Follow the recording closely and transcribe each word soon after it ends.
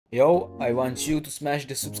Yo, I want you to smash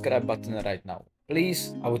the subscribe button right now.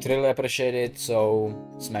 Please, I would really appreciate it, so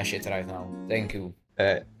smash it right now. Thank you.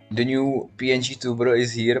 The new PNG tuber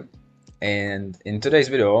is here, and in today's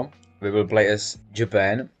video we will play as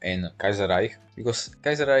Japan in Kaiserreich, because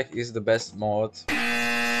Kaiserreich is the best mod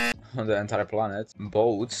on the entire planet.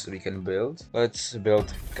 Boats we can build. Let's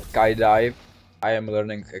build Kaidai. I am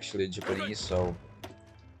learning actually Japanese, so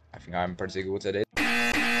I think I'm pretty good at it.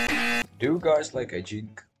 Do you guys like a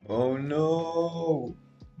jink? Oh no!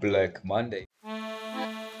 Black Monday.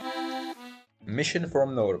 Mission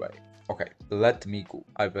from Norway. Okay, let me go.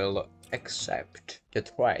 I will accept the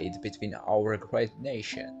trade between our great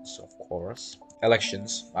nations, of course.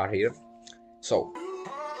 Elections are here. So,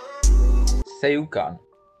 Seiyukan.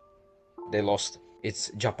 They lost.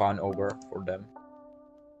 It's Japan over for them.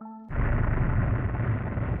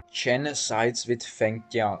 Chen sides with Feng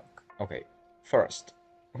Tiang. Okay, first,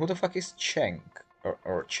 who the fuck is Cheng?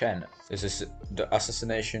 Or Chen? This is the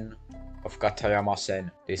assassination of Katayama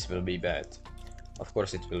Sen. This will be bad. Of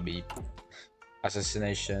course it will be.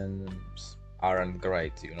 Assassinations aren't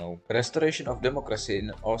great, you know. Restoration of democracy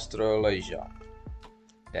in Australasia.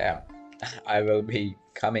 Damn, I will be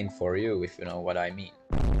coming for you if you know what I mean.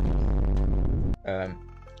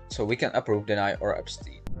 So we can approve, deny, or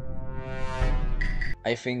abstain.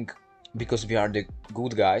 I think because we are the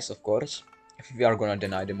good guys, of course, we are gonna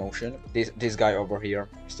deny the motion. This guy over here,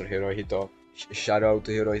 Mr. Hirohito, shout out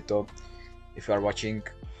to Hirohito if you are watching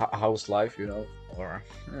House Life, you know. Or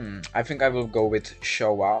I think I will go with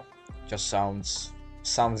Showa. Just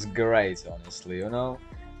sounds great, honestly, you know.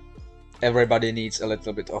 Everybody needs a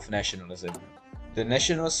little bit of nationalism. The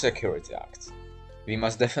National Security Act. We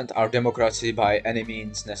must defend our democracy by any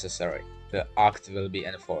means necessary. The act will be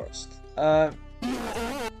enforced. I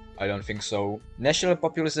don't think so. National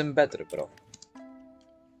populism better, bro.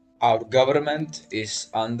 Our government is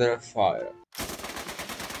under fire.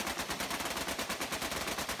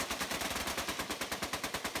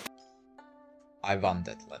 I want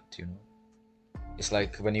that land, you know. It's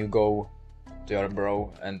like when you go to your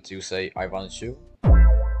bro and you say, I want you.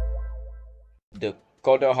 The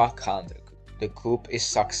Kodoha counter. The coup is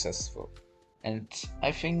successful. And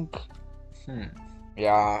I think,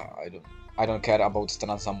 yeah, I don't care about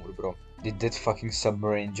Transamur, bro. Did that fucking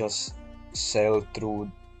submarine just sail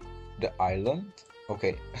through the island?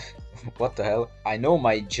 Okay, what the hell? I know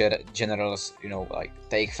my generals, you know, like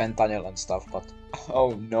take fentanyl and stuff, but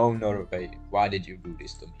oh no, Norway, why did you do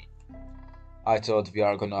this to me? I thought we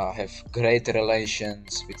are gonna have great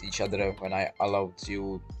relations with each other when I allowed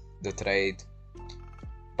you the trade,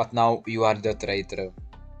 but now you are the traitor.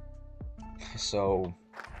 So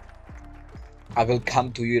I will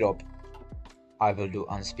come to Europe. I will do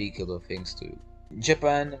unspeakable things to you.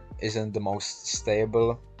 Japan isn't the most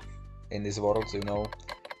stable in this world, you know.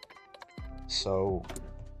 So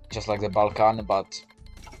just like the Balkan, but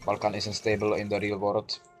Balkan isn't stable in the real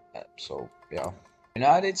world. So yeah.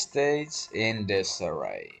 United States in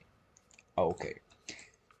disarray. Okay.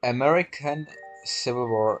 American Civil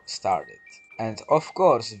War started. And of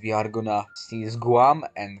course we are gonna seize Guam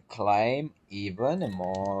and claim even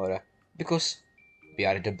more. Because we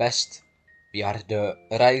are the best. We are the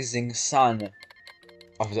rising sun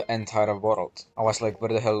of the entire world. I was like,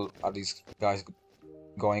 where the hell are these guys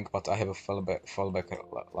going? But I have a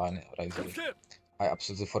fallback line right here. I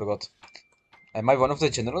absolutely forgot. Am I one of the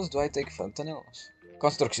generals? Do I take fentanyl?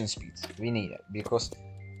 Construction speed. We need it because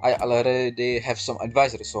I already have some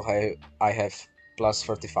advisory, so I have plus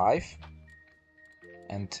 35.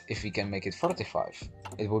 And if we can make it 45,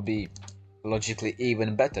 it would be logically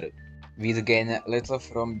even better. We'd gain little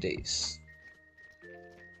from this.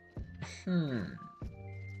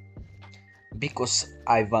 Because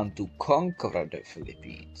I want to conquer the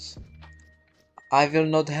Philippines. I will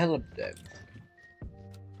not help them.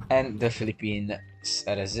 And the Philippines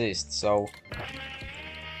resist, so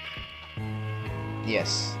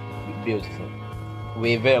yes, beautiful.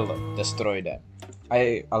 We will destroy them.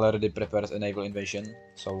 I already prepared a naval invasion,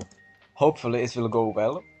 so hopefully it will go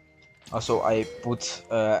well. Also, I put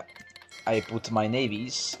my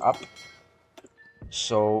navies up,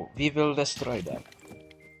 so we will destroy them.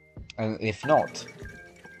 And if not,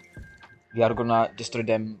 we are gonna destroy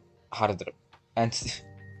them harder. And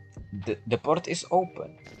the port is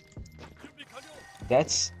open.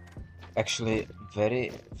 That's actually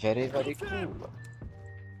very cool.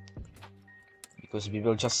 Because we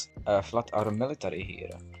will just flood our military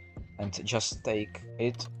here and just take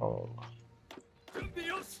it all.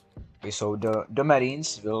 Okay, so the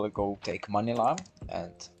Marines will go take Manila,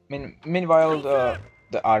 and meanwhile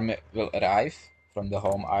the army will arrive from the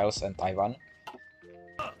home isles and Taiwan.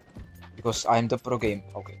 Because I'm the pro game.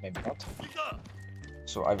 Okay, maybe not.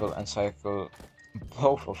 So I will encircle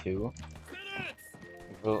both of you.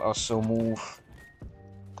 Will also move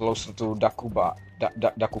closer to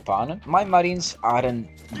Dakupan. My marines aren't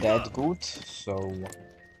that good, so...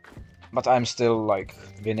 But I'm still, like,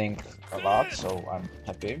 winning a lot, so I'm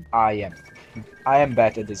happy. I am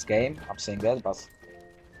bad at this game, I'm saying that, but...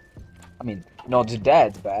 I mean, not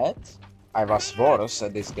that bad. I was worse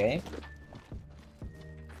at this game.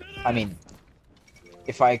 I mean,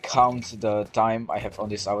 if I count the time I have on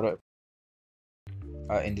this hour...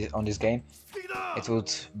 on this game, it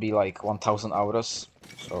would be like 1000 hours,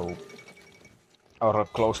 so... or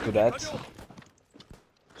close to that.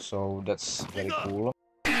 So that's very cool.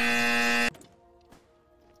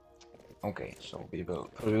 Okay, so we will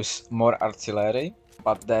produce more artillery,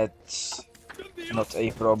 but that's not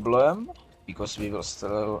a problem, because we will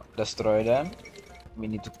still destroy them. We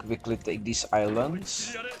need to quickly take these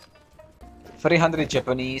islands. 300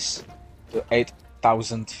 Japanese to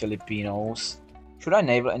 8000 Filipinos. Should I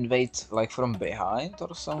naval invade like from behind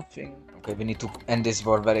or something? Okay, we need to end this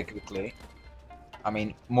war very quickly. I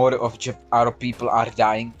mean, more of our people are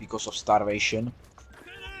dying because of starvation.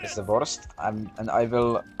 It's the worst. I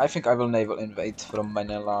think I will naval invade from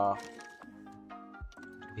Manila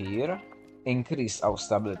to here. Increase our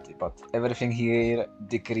stability, but everything here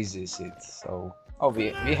decreases it, so... Oh, we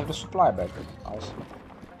have the supply back. Nice.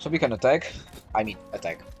 So we can attack. I mean,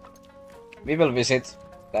 attack. We will visit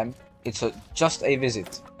them. It's just a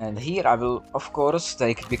visit. And here I will, of course,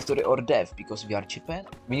 take victory or death, because we are Japan.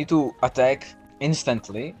 We need to attack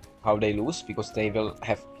instantly how they lose, because they will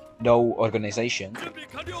have no organization.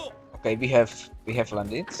 Okay, we have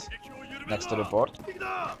landed next to the port.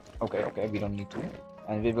 Okay, we don't need to.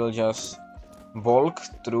 And we will just walk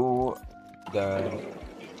through the...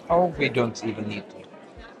 Oh, we don't even need to.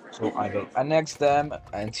 So I will annex them,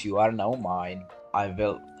 and you are now mine. I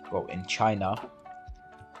will go in China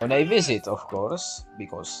on a visit, of course,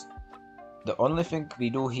 because the only thing we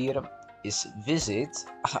do here is visit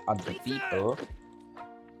other people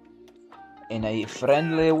in a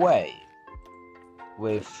friendly way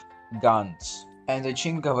with guns. And the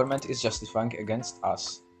Qing government is justifying against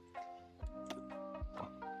us.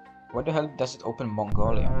 What the hell does it open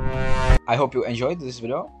Mongolia? I hope you enjoyed this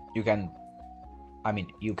video.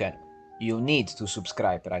 You need to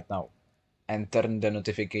subscribe right now and turn the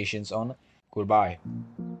notifications on. Goodbye.